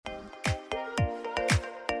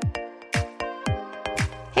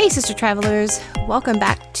Hey, sister travelers, welcome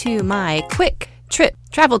back to my quick trip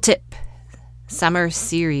travel tip summer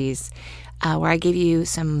series, where I give you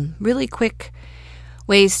some really quick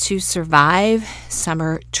ways to survive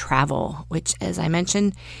summer travel, which, as I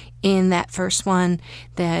mentioned in that first one,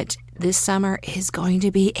 that this summer is going to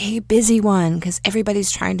be a busy one because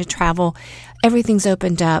everybody's trying to travel. Everything's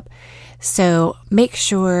opened up. So make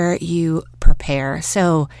sure you prepare.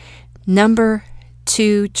 So number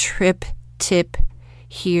 2 trip tip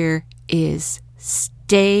here is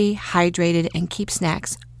stay hydrated and keep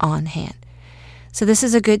snacks on hand. So this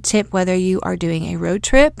is a good tip whether you are doing a road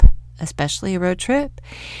trip, especially a road trip,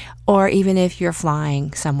 or even if you're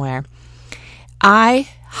flying somewhere. I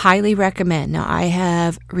highly recommend. Now, I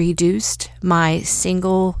have reduced my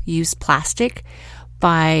single-use plastic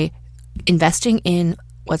by investing in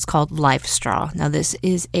what's called Life Straw. Now, this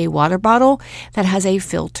is a water bottle that has a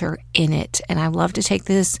filter in it, and I love to take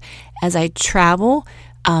this as I travel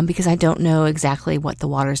because I don't know exactly what the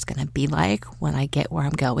water is going to be like when I get where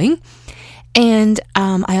I'm going. And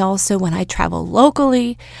I also, when I travel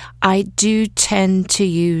locally, I do tend to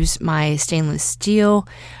use my stainless steel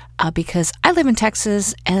because I live in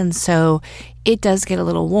Texas, and so it does get a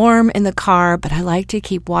little warm in the car, but I like to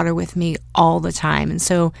keep water with me all the time. And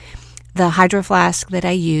so the Hydro Flask that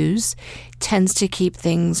I use tends to keep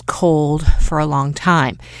things cold for a long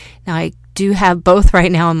time. Now, I do have both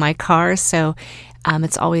right now in my car, so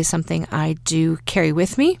it's always something I do carry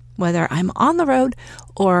with me, whether I'm on the road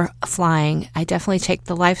or flying. I definitely take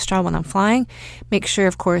the Life Straw when I'm flying. Make sure,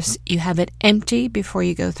 of course, you have it empty before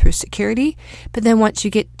you go through security. But then once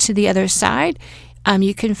you get to the other side,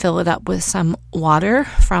 you can fill it up with some water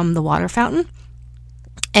from the water fountain.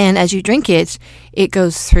 And as you drink it, it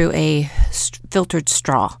goes through a filtered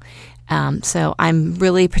straw. So I'm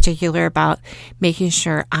really particular about making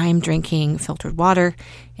sure I'm drinking filtered water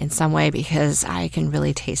in some way because I can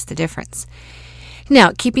really taste the difference.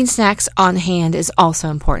 Now, keeping snacks on hand is also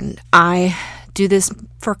important. I do this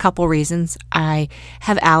for a couple reasons. I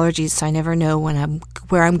have allergies, so I never know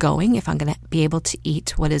where I'm going, if I'm going to be able to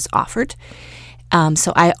eat what is offered.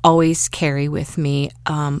 So I always carry with me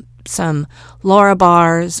some Laura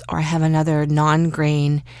bars, or I have another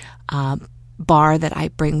non-grain bar that I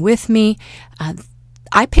bring with me.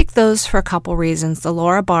 I pick those for a couple reasons. The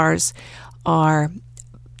Laura bars are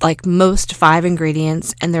like most 5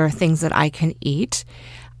 ingredients, and there are things that I can eat.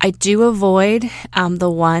 I do avoid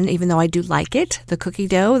the one, even though I do like it, the cookie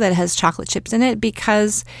dough that has chocolate chips in it,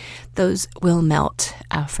 because those will melt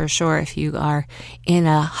for sure if you are in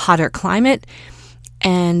a hotter climate.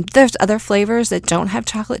 And there's other flavors that don't have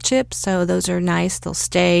chocolate chips, so those are nice. They'll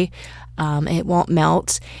stay. It won't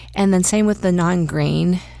melt. And then same with the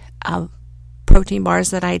non-grain protein bars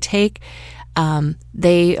that I take.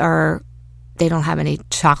 They don't have any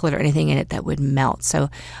chocolate or anything in it that would melt. So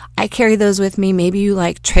I carry those with me. Maybe you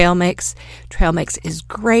like trail mix. Trail mix is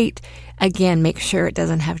great. Again, make sure it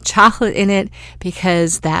doesn't have chocolate in it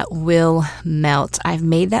because that will melt. I've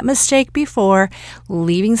made that mistake before,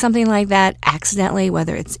 leaving something like that accidentally,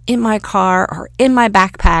 whether it's in my car or in my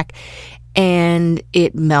backpack, and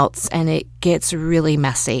it melts and it gets really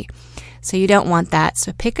messy. So you don't want that.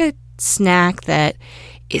 So pick a snack that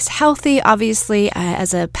is healthy. Obviously,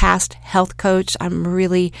 as a past health coach, I'm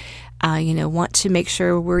really, want to make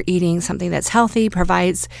sure we're eating something that's healthy,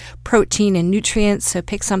 provides protein and nutrients. So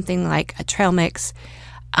pick something like a trail mix,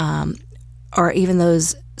 or even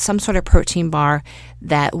some sort of protein bar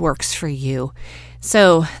that works for you.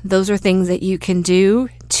 So those are things that you can do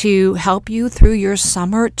to help you through your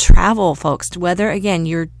summer travel, folks. Whether, again,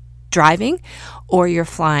 you're driving or you're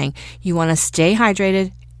flying, you want to stay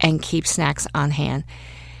hydrated and keep snacks on hand.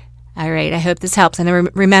 All right, I hope this helps. And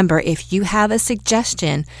remember, if you have a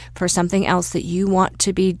suggestion for something else that you want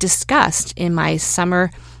to be discussed in my summer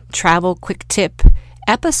travel quick tip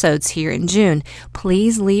episodes here in June,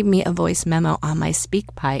 please leave me a voice memo on my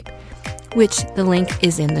SpeakPipe, which the link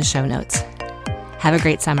is in the show notes. Have a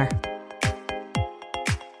great summer.